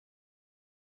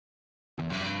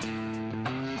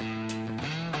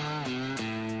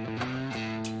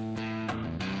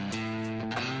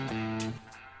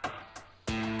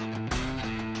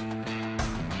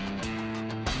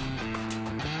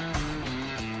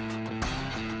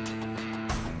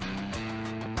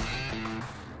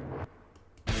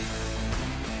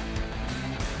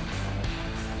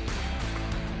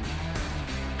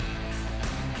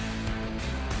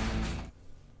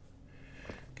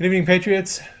Good evening,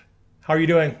 Patriots. How are you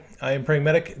doing? I am Praying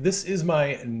Medic. This is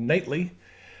my nightly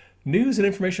news and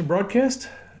information broadcast.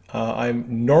 I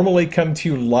normally come to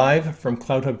you live from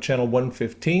CloutHub channel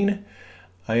 115.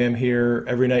 I am here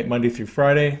every night, Monday through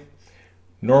Friday.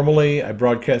 Normally, I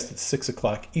broadcast at 6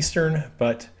 o'clock Eastern,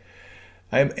 but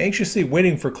I am anxiously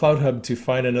waiting for CloutHub to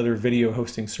find another video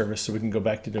hosting service so we can go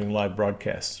back to doing live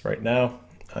broadcasts. Right now,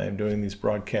 I am doing these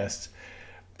broadcasts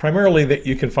primarily that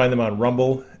you can find them on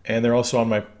Rumble, and they're also on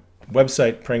my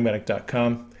website,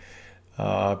 prayingmedic.com.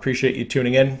 Appreciate you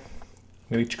tuning in. I'm going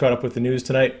to get you caught up with the news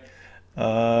tonight.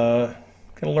 Going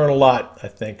to learn a lot, I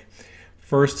think.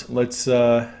 First, let's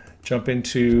jump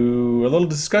into a little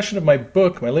discussion of my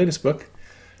book, my latest book,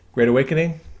 Great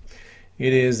Awakening.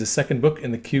 It is the second book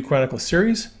in the Q Chronicles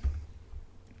series,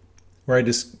 where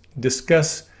I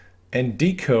discuss and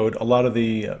decode a lot of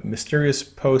the mysterious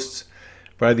posts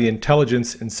by the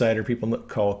intelligence insider people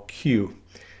call Q.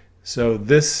 So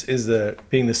this is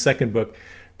being the second book,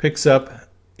 picks up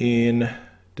in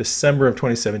December of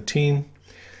 2017,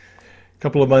 a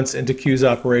couple of months into Q's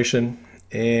operation,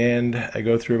 and I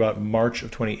go through about March of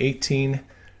 2018,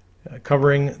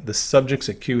 covering the subjects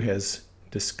that Q has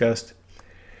discussed.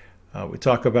 We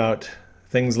talk about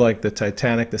things like the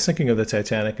Titanic, the sinking of the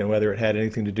Titanic, and whether it had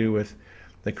anything to do with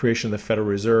the creation of the Federal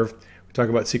Reserve. We talk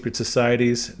about secret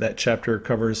societies. That chapter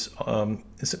covers some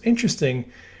interesting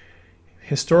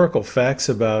historical facts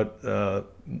about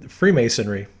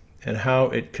Freemasonry and how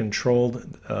it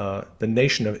controlled the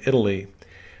nation of Italy,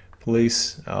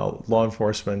 police, law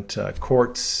enforcement,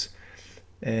 courts,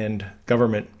 and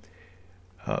government.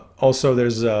 Also,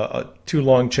 there's two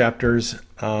long chapters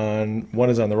on, one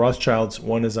is on the Rothschilds,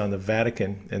 one is on the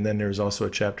Vatican, and then there's also a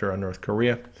chapter on North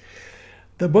Korea.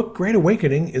 The book Great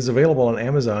Awakening is available on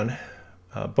Amazon,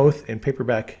 both in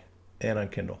paperback and on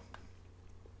Kindle.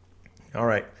 All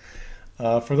right.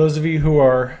 For those of you who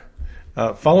are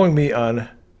following me on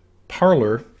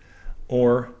Parler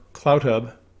or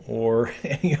CloutHub or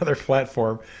any other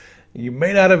platform, you may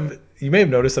have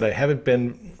noticed that I haven't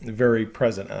been very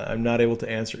present. I'm not able to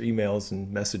answer emails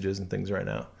and messages and things right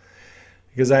now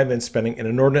because I've been spending an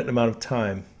inordinate amount of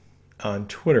time on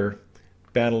Twitter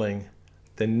battling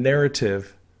the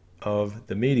narrative of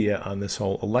the media on this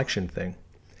whole election thing.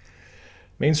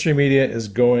 Mainstream media is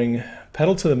going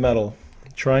pedal to the metal,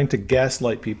 trying to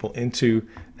gaslight people into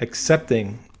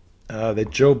accepting that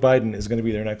Joe Biden is going to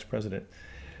be their next president.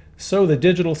 So the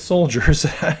digital soldiers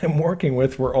that I'm working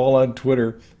with were all on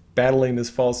Twitter battling this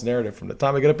false narrative. From the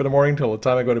time I get up in the morning till the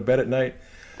time I go to bed at night,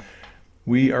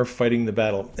 we are fighting the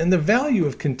battle. And the value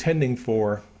of contending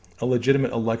for a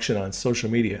legitimate election on social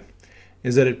media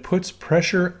is that it puts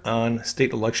pressure on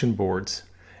state election boards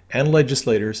and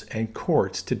legislators and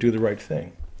courts to do the right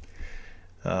thing.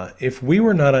 If we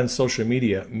were not on social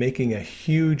media making a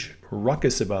huge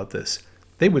ruckus about this,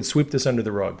 they would sweep this under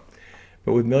the rug.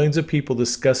 But with millions of people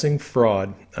discussing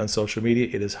fraud on social media,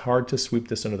 it is hard to sweep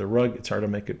this under the rug. It's hard to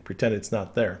make it pretend it's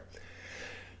not there.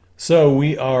 So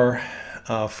we are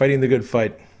fighting the good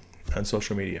fight on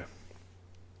social media.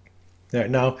 All right,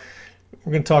 now,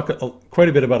 we're going to talk quite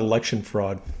a bit about election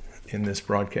fraud in this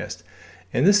broadcast.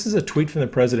 And this is a tweet from the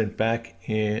president back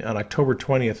on October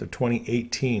 20th of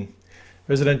 2018.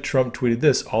 President Trump tweeted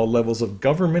this: "All levels of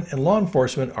government and law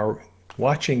enforcement are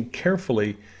watching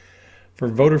carefully for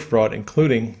voter fraud,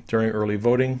 including during early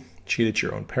voting. Cheat at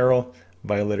your own peril.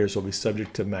 Violators will be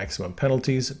subject to maximum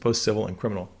penalties, both civil and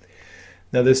criminal."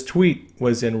 Now, this tweet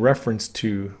was in reference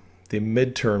to the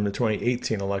midterm, the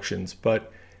 2018 elections,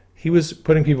 but he was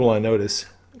putting people on notice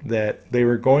that they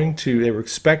were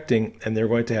expecting, and they were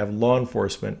going to have law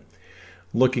enforcement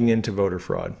looking into voter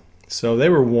fraud. So they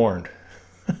were warned.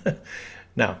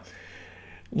 Now,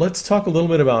 let's talk a little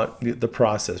bit about the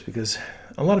process, because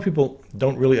a lot of people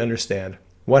don't really understand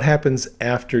what happens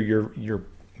after your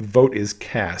vote is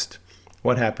cast.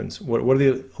 What happens? What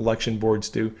do the election boards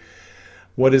do?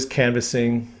 What is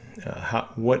canvassing?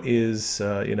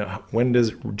 When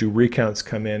do recounts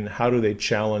come in? How do they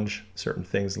challenge certain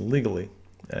things legally?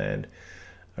 And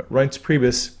Reince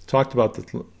Priebus talked about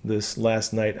this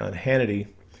last night on Hannity,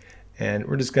 and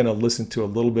we're just going to listen to a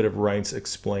little bit of Reince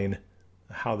explain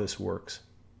how this works.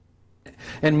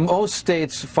 And most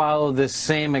states follow this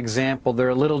same example. They're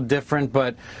a little different,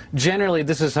 but generally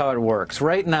this is how it works.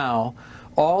 Right now,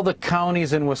 all the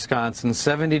counties in Wisconsin,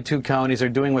 72 counties, are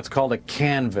doing what's called a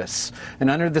canvass. And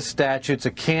under the statutes,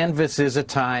 a canvass is a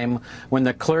time when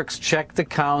the clerks check the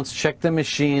counts, check the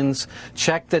machines,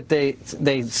 check that they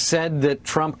said that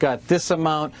Trump got this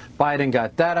amount, Biden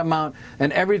got that amount,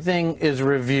 and everything is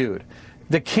reviewed.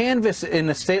 The canvass in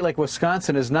a state like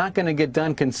Wisconsin is not going to get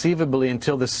done conceivably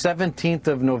until the 17th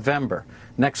of November,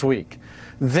 next week.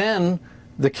 Then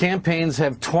the campaigns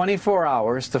have 24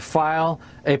 hours to file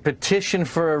a petition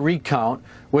for a recount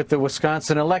with the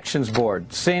Wisconsin Elections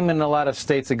Board. Same in a lot of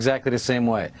states, exactly the same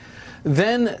way.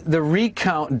 Then the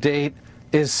recount date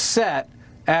is set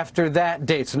after that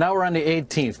date. So now we're on the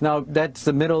 18th. Now that's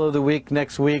the middle of the week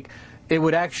next week. It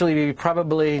would actually be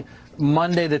probably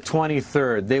Monday the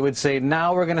 23rd. They would say,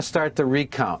 now we're going to start the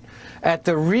recount. At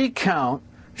the recount,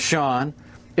 Sean,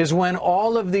 is when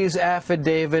all of these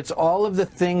affidavits, all of the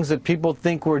things that people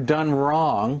think were done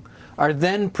wrong, are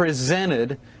then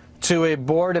presented to a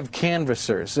board of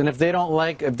canvassers. And if they don't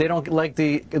like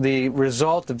the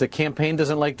result, if the campaign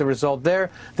doesn't like the result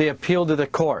there, they appeal to the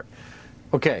court.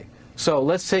 Okay, so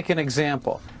let's take an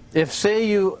example. If, say,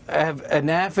 you have an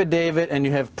affidavit and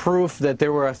you have proof that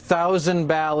there were 1,000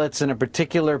 ballots in a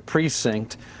particular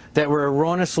precinct that were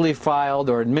erroneously filed,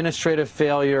 or administrative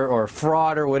failure, or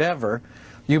fraud, or whatever,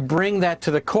 you bring that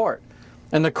to the court.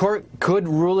 And the court could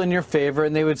rule in your favor,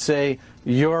 and they would say,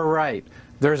 you're right.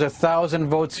 There's 1,000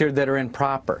 votes here that are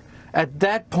improper. At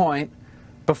that point,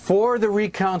 before the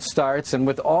recount starts, and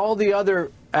with all the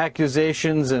other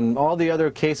accusations and all the other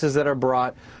cases that are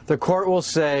brought, the court will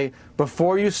say,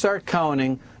 before you start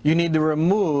counting, you need to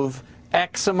remove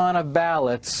X amount of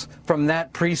ballots from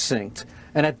that precinct.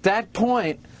 And at that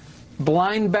point,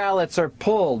 blind ballots are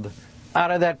pulled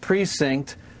out of that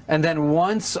precinct, and then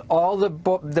once all the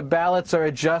ballots are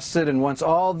adjusted and once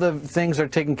all the things are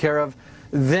taken care of,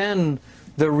 then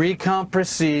the recount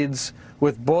proceeds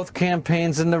with both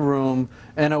campaigns in the room,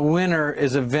 and a winner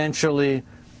is eventually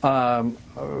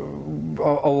awarded.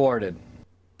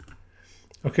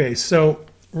 Okay, so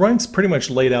Reince pretty much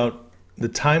laid out the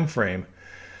time frame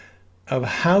of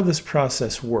how this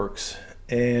process works.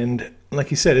 And like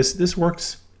he said, this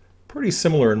works pretty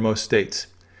similar in most states.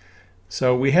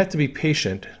 So we have to be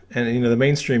patient. And you know, the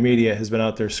mainstream media has been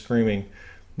out there screaming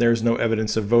there's no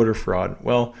evidence of voter fraud.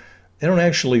 Well, they don't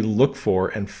actually look for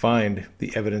and find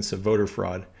the evidence of voter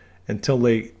fraud until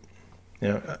they,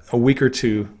 a week or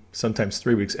two, sometimes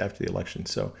 3 weeks after the election.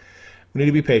 So we need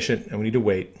to be patient, and we need to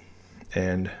wait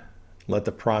and let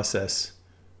the process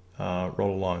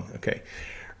roll along. Okay,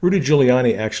 Rudy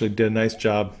Giuliani actually did a nice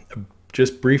job of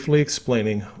just briefly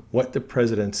explaining what the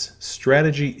president's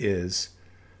strategy is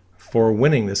for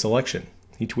winning this election.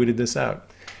 He tweeted this out,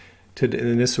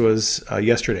 and this was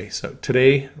yesterday. So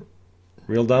today,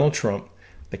 real Donald Trump,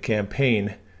 the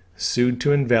campaign, sued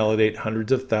to invalidate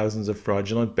hundreds of thousands of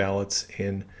fraudulent ballots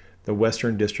in the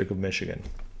Western District of Michigan.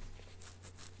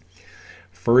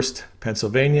 First,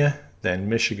 Pennsylvania, then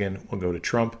Michigan will go to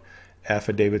Trump.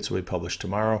 Affidavits will be published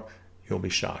tomorrow. You'll be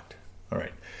shocked. All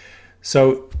right.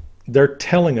 So they're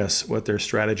telling us what their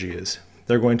strategy is.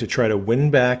 They're going to try to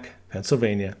win back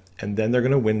Pennsylvania, and then they're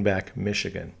going to win back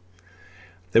Michigan.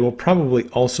 They will probably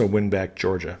also win back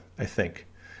Georgia, I think.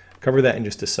 Cover that in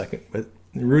just a second. But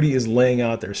Rudy is laying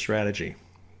out their strategy.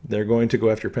 They're going to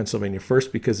go after Pennsylvania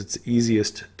first because it's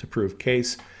easiest to prove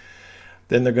case.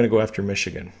 Then they're going to go after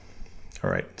Michigan.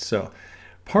 All right, so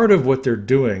part of what they're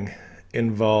doing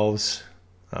involves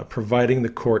providing the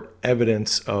court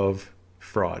evidence of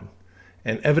fraud.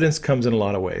 And evidence comes in a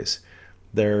lot of ways.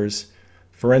 There's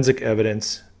forensic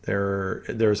evidence,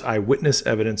 there's eyewitness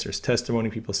evidence, there's testimony,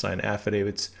 people sign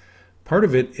affidavits. Part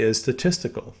of it is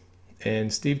statistical.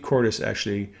 And Steve Cordes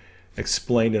actually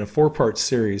explained in a 4-part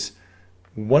series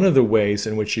one of the ways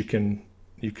in which you can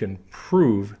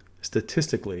prove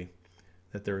statistically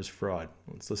that there is fraud.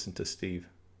 Let's listen to Steve.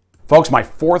 Folks, my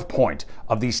fourth point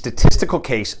of the statistical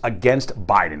case against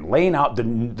Biden, laying out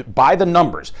by the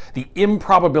numbers, the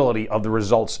improbability of the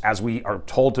results as we are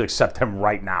told to accept them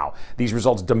right now. These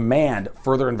results demand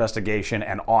further investigation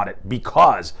and audit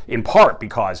because, in part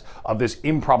because of this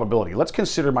improbability. Let's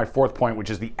consider my fourth point, which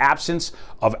is the absence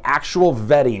of actual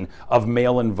vetting of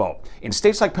mail-in vote. In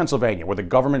states like Pennsylvania, where the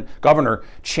governor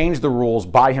changed the rules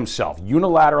by himself,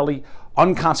 unilaterally,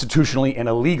 unconstitutionally, and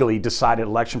illegally decided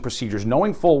election procedures,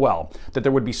 knowing full well that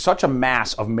there would be such a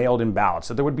mass of mailed-in ballots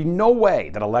that there would be no way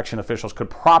that election officials could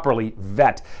properly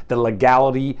vet the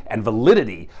legality and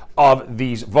validity of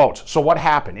these votes. So what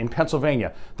happened? In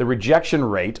Pennsylvania, the rejection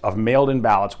rate of mailed-in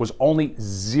ballots was only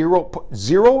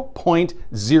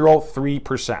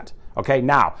 0.03%. Okay,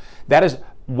 now that is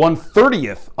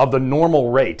 1/30th of the normal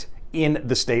rate in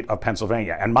the state of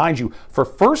Pennsylvania. And mind you, for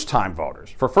first-time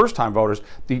voters,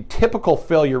 the typical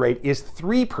failure rate is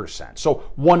 3%. So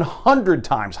 100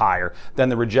 times higher than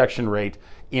the rejection rate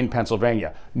in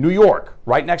Pennsylvania. New York,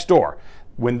 right next door,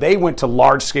 when they went to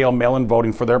large-scale mail-in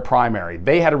voting for their primary,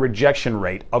 they had a rejection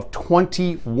rate of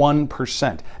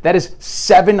 21%. That is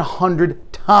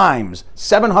 700 times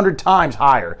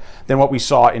higher than what we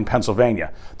saw in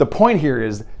Pennsylvania. The point here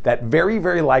is that very,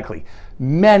 very likely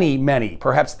many,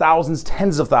 perhaps thousands,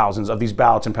 tens of thousands of these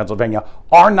ballots in Pennsylvania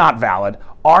are not valid,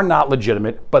 are not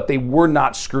legitimate, but they were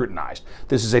not scrutinized.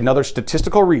 This is another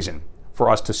statistical reason for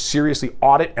us to seriously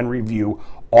audit and review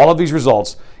all of these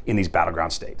results in these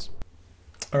battleground states.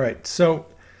 All right, so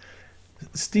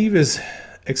Steve is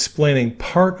explaining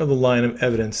part of the line of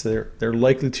evidence they're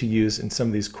likely to use in some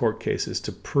of these court cases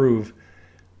to prove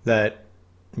that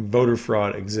voter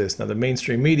fraud exists. Now, the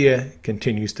mainstream media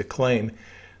continues to claim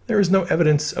there is no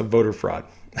evidence of voter fraud.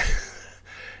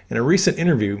 In a recent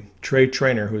interview, Trey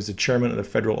Traynor, who is the chairman of the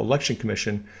Federal Election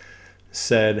Commission,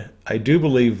 said, "I do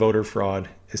believe voter fraud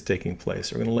is taking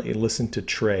place." We're going to let you listen to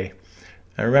Trey.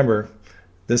 Now remember,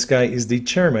 this guy is the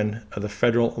chairman of the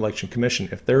Federal Election Commission.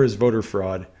 If there is voter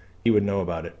fraud, he would know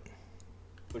about it.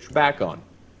 Push back on.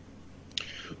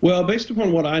 Well, based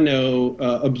upon what I know,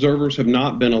 observers have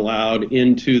not been allowed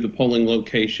into the polling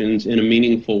locations in a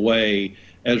meaningful way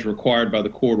as required by the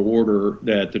court order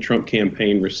that the Trump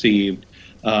campaign received.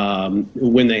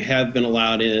 When they have been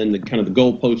allowed in, the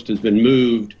goalpost has been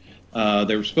moved.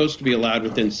 They were supposed to be allowed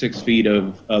within 6 feet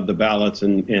of the ballots,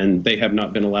 and they have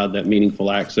not been allowed that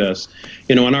meaningful access.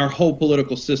 And our whole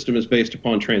political system is based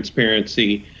upon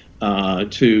transparency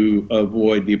to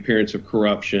avoid the appearance of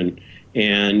corruption.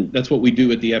 And that's what we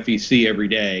do at the FEC every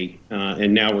day.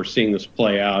 And now we're seeing this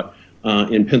play out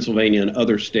in Pennsylvania and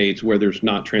other states where there's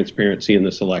not transparency in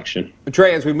this election.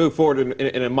 Trey, as we move forward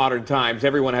in modern times,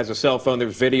 everyone has a cell phone.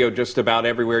 There's video just about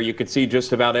everywhere. You can see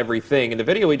just about everything. And the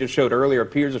video we just showed earlier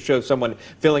appears to show someone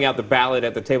filling out the ballot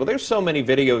at the table. There's so many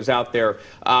videos out there.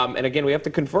 And again, we have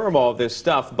to confirm all of this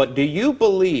stuff. But do you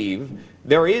believe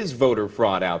there is voter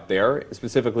fraud out there,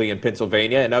 specifically in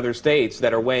Pennsylvania and other states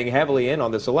that are weighing heavily in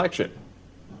on this election?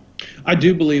 I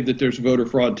do believe that there's voter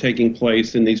fraud taking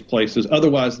place in these places.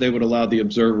 Otherwise, they would allow the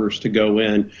observers to go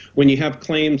in. When you have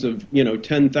claims of,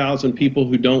 10,000 people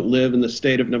who don't live in the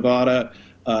state of Nevada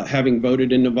having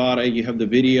voted in Nevada, you have the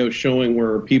video showing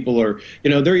where people are,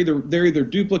 they're either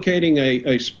duplicating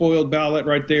a spoiled ballot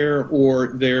right there,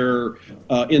 or they're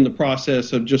in the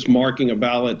process of just marking a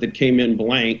ballot that came in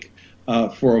blank.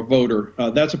 For a voter.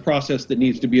 That's a process that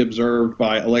needs to be observed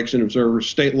by election observers.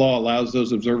 State law allows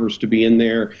those observers to be in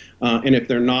there, and if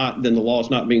they're not, then the law is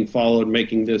not being followed,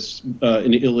 making this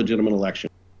an illegitimate election.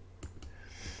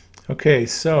 Okay,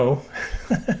 so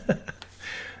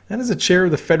that is the chair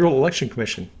of the Federal Election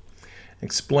Commission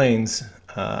explains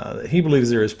that he believes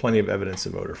there is plenty of evidence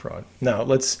of voter fraud. Now,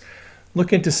 let's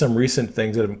look into some recent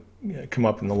things that have come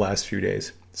up in the last few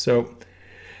days. So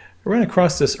I ran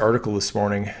across this article this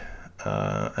morning,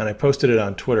 and I posted it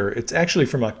on Twitter. It's actually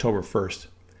from October 1st,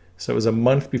 so it was a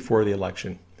month before the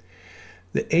election.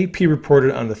 The AP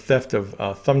reported on the theft of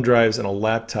thumb drives and a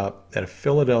laptop at a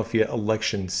Philadelphia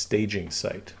election staging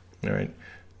site. All right,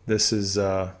 this is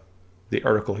the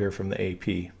article here from the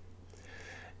AP.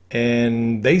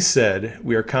 And they said,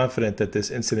 "We are confident that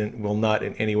this incident will not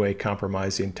in any way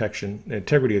compromise the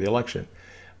integrity of the election."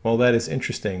 Well, that is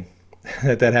interesting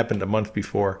that happened a month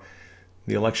before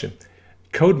the election.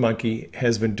 CodeMonkey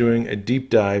has been doing a deep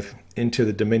dive into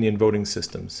the Dominion voting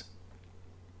systems,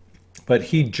 but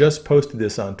he just posted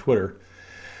this on Twitter.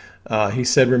 He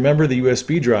said, "Remember the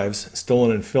USB drives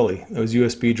stolen in Philly? Those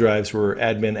USB drives were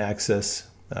admin access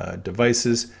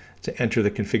devices to enter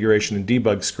the configuration and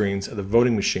debug screens of the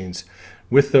voting machines.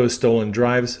 With those stolen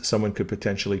drives, someone could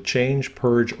potentially change,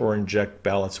 purge, or inject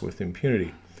ballots with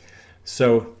impunity."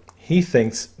 So he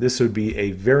thinks this would be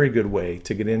a very good way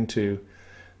to get into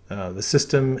the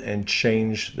system and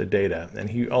change the data. And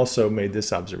he also made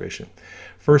this observation: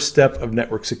 "First step of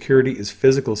network security is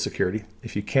physical security.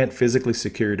 If you can't physically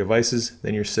secure your devices,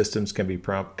 then your systems can be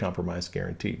compromised,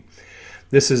 guaranteed."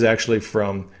 This is actually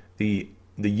from the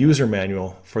user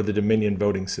manual for the Dominion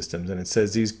voting systems, and it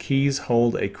says these keys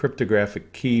hold a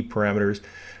cryptographic key parameters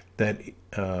that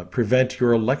prevent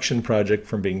your election project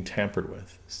from being tampered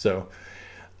with. So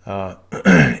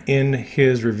in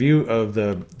his review of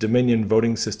the Dominion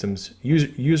voting systems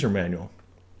user manual,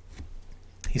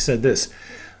 he said this: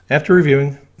 "After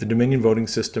reviewing the Dominion voting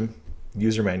system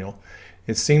user manual,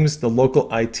 it seems the local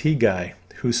IT guy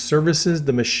who services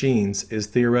the machines is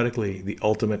theoretically the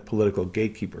ultimate political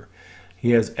gatekeeper.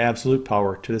 He has absolute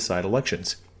power to decide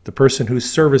elections. The person who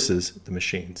services the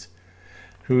machines,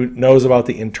 who knows about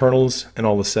the internals and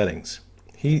all the settings."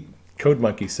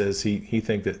 CodeMonkey says he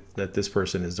thinks that this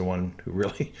person is the one who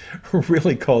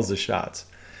really calls the shots.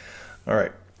 All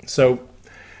right, so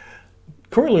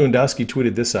Corey Lewandowski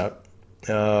tweeted this out,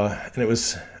 and it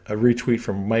was a retweet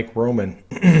from Mike Roman,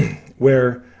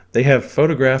 where they have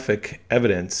photographic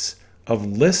evidence of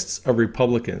lists of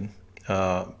Republican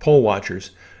poll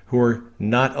watchers who are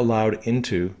not allowed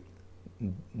into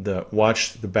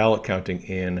watch the ballot counting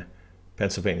in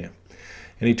Pennsylvania.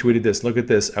 And he tweeted this, "Look at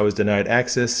this, I was denied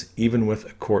access even with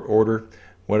a court order.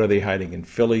 What are they hiding in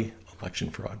Philly? Election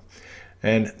fraud."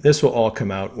 And this will all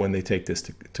come out when they take this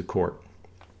to court.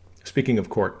 Speaking of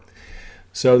court,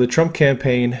 so the Trump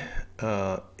campaign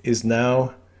is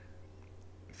now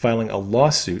filing a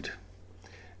lawsuit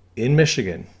in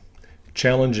Michigan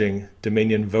challenging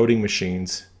Dominion voting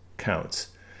machines counts.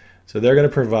 So they're going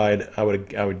to provide, I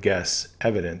would guess,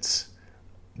 evidence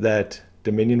that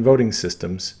Dominion voting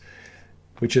systems,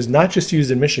 which is not just used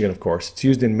in Michigan, of course, it's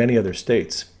used in many other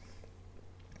states,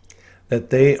 that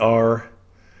they are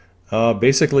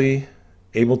basically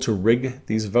able to rig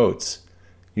these votes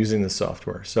using the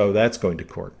software. So that's going to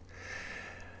court.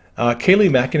 Kayleigh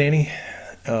McEnany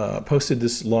posted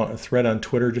this long thread on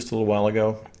Twitter just a little while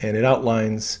ago, and it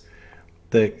outlines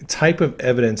the type of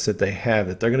evidence that they have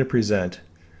that they're going to present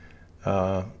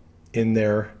in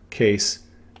their case,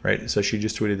 right? So she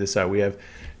just tweeted this out. We have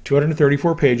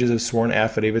 234 pages of sworn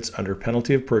affidavits under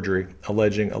penalty of perjury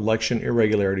alleging election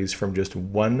irregularities from just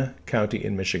one county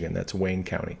in Michigan. That's Wayne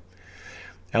County.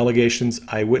 Allegations: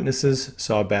 eyewitnesses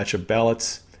saw a batch of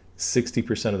ballots.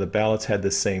 60% of the ballots had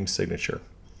the same signature.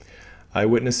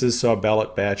 Eyewitnesses saw a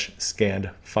ballot batch scanned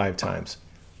 5 times.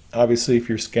 Obviously, if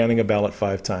you're scanning a ballot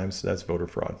 5 times, that's voter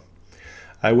fraud.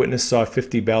 Eyewitness saw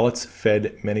 50 ballots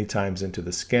fed many times into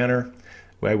the scanner.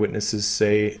 Eyewitnesses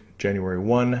say January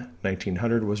 1,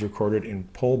 1900 was recorded in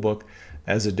poll book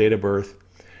as a date of birth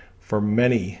for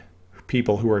many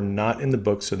people who are not in the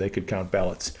book so they could count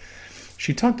ballots.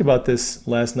 She talked about this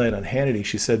last night on Hannity.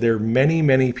 She said there are many,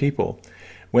 many people,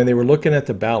 when they were looking at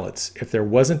the ballots, if there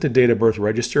wasn't a date of birth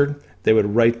registered, they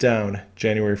would write down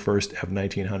January 1st of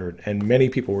 1900. And many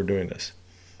people were doing this.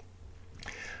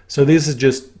 So this is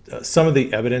just some of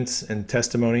the evidence and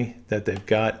testimony that they've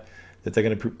got that they're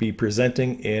going to be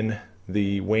presenting in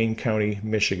the Wayne County,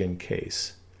 Michigan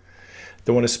case.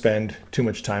 Don't want to spend too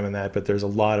much time on that, but there's a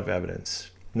lot of evidence.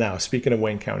 Now, speaking of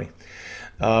Wayne County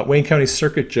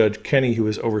Circuit Judge Kenny, who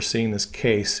is overseeing this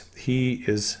case, he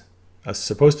is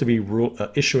supposed to be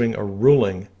issuing a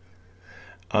ruling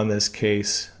on this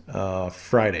case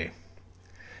Friday.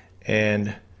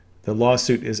 And the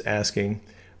lawsuit is asking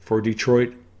for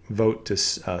Detroit vote to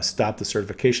stop the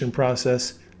certification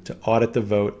process, to audit the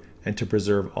vote, and to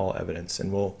preserve all evidence.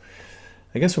 And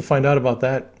I guess we'll find out about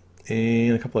that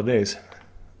in a couple of days.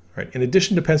 All right. In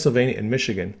addition to Pennsylvania and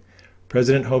Michigan,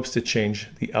 President hopes to change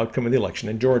the outcome of the election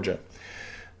in Georgia.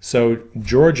 So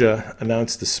Georgia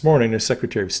announced this morning, as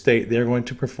Secretary of State, they're going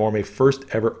to perform a first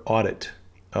ever audit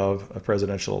of a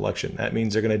presidential election. That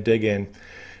means they're going to dig in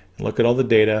and look at all the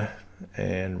data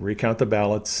and recount the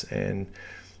ballots. And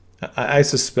I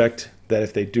suspect that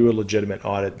if they do a legitimate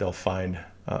audit, they'll find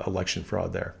election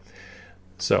fraud there.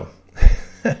 So,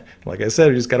 like I said,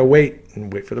 we just got to wait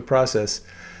for the process.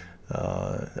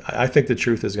 I think the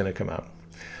truth is going to come out.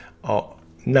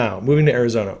 Now, moving to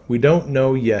Arizona. We don't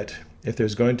know yet if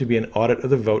there's going to be an audit of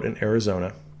the vote in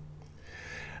Arizona.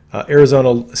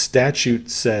 Arizona statute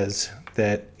says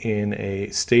that in a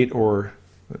state or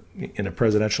in a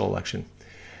presidential election,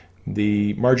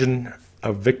 the margin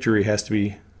of victory has to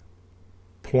be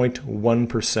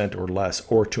 0.1% or less,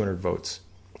 or 200 votes.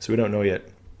 So we don't know yet.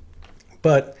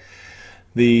 But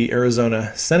the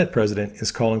Arizona Senate president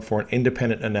is calling for an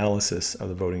independent analysis of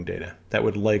the voting data. That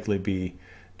would likely be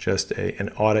just an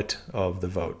audit of the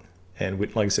vote. And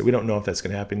like I said, we don't know if that's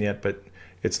going to happen yet, but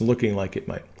it's looking like it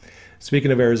might.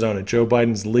 Speaking of Arizona, Joe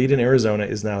Biden's lead in Arizona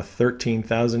is now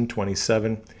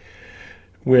 13,027,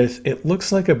 with, it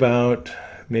looks like, about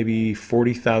maybe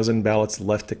 40,000 ballots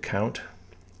left to count.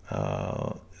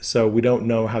 So we don't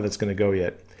know how that's going to go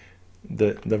yet.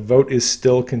 The vote is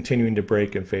still continuing to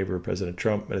break in favor of President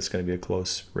Trump, but it's going to be a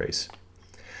close race.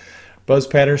 Buzz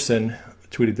Patterson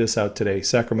tweeted this out today.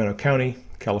 Sacramento County,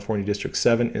 California District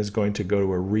 7 is going to go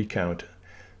to a recount.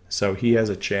 So he has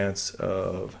a chance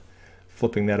of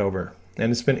flipping that over.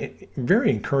 And it's been very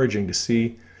encouraging to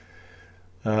see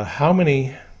how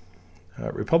many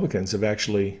Republicans have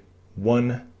actually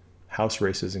won House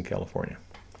races in California.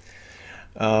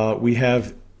 We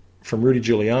have from Rudy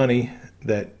Giuliani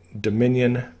that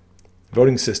Dominion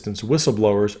voting systems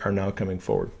whistleblowers are now coming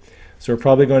forward. So we're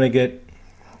probably going to get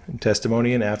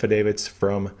testimony and affidavits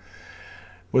from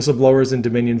whistleblowers in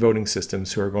Dominion voting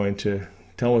systems who are going to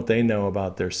tell what they know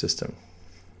about their system.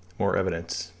 More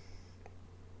evidence.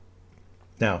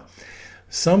 Now,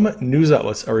 some news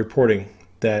outlets are reporting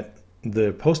that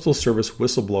the Postal Service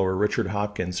whistleblower Richard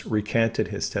Hopkins recanted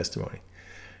his testimony.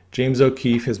 James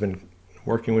O'Keefe has been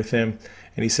working with him,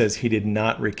 and he says he did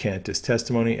not recant his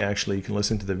testimony. Actually, you can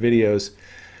listen to the videos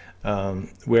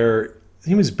where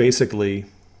he was basically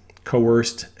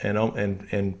coerced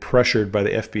and pressured by the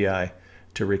FBI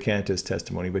to recant his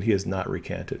testimony, but he has not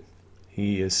recanted.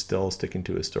 He is still sticking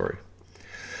to his story.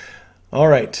 All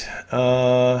right,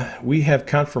 we have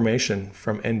confirmation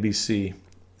from NBC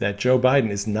that Joe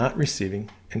Biden is not receiving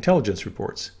intelligence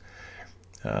reports.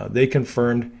 They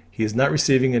confirmed he is not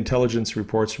receiving intelligence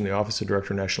reports from the Office of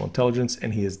Director of National Intelligence,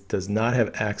 and he does not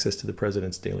have access to the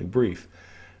president's daily brief.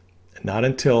 Not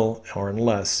until or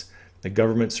unless the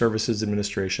Government Services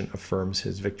Administration affirms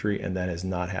his victory, and that has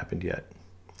not happened yet.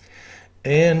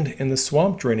 And in the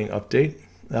swamp draining update,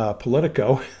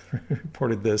 Politico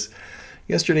reported this.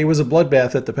 Yesterday was a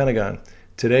bloodbath at the Pentagon.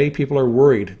 Today, people are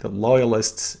worried that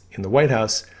loyalists in the White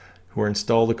House who are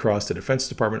installed across the Defense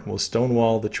Department will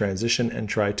stonewall the transition and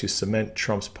try to cement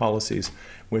Trump's policies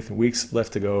with weeks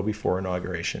left to go before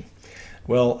inauguration.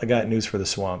 Well, I got news for the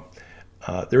swamp.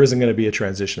 There isn't going to be a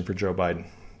transition for Joe Biden.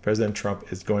 President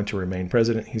Trump is going to remain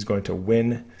president. He's going to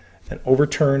win and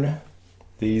overturn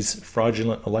these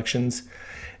fraudulent elections,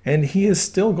 and he is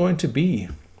still going to be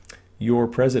your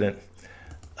president.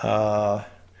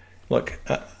 Look,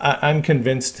 I'm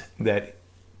convinced that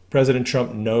President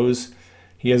Trump knows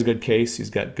he has a good case. He's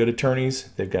got good attorneys.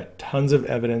 They've got tons of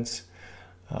evidence.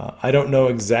 I don't know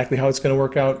exactly how it's going to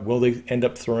work out. Will they end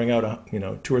up throwing out,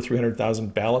 200,000 or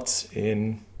 300,000 ballots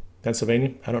in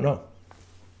Pennsylvania? I don't know.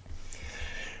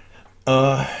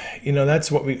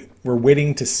 That's what we're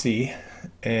waiting to see.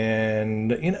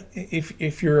 And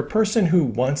if you're a person who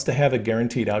wants to have a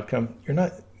guaranteed outcome,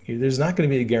 there's not going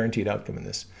to be a guaranteed outcome in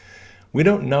this. We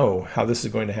don't know how this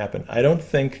is going to happen. I don't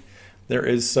think there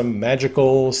is some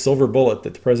magical silver bullet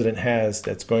that the president has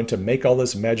that's going to make all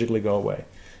this magically go away.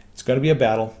 It's going to be a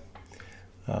battle.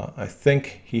 I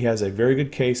think he has a very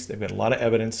good case. They've got a lot of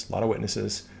evidence, a lot of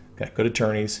witnesses, got good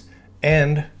attorneys,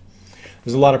 and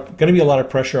there's going to be a lot of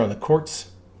pressure on the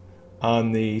courts,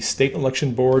 on the state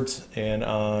election boards, and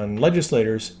on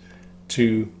legislators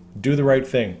to do the right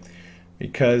thing,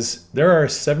 because there are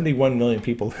 71 million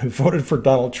people who voted for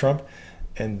Donald Trump,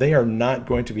 and they are not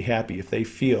going to be happy if they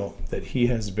feel that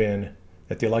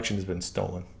that the election has been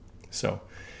stolen. So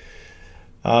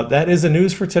that is the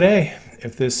news for today.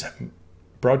 If this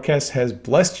broadcast has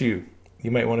blessed you,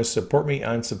 you might want to support me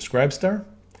on Subscribestar.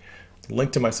 The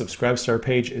link to my Subscribestar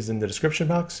page is in the description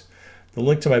box. The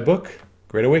link to my book,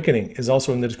 Great Awakening, is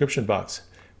also in the description box.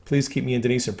 Please keep me and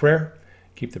Denise in prayer.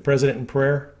 Keep the president in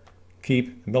prayer.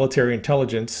 Keep the military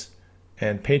intelligence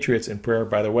and patriots in prayer.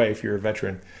 By the way, if you're a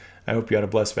veteran, I hope you had a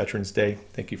blessed Veterans Day.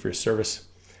 Thank you for your service.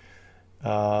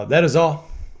 That is all.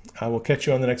 I will catch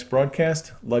you on the next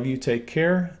broadcast. Love you. Take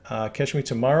care. Catch me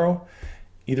tomorrow,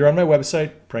 either on my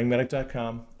website,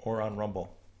 prayingmedic.com, or on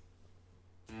Rumble.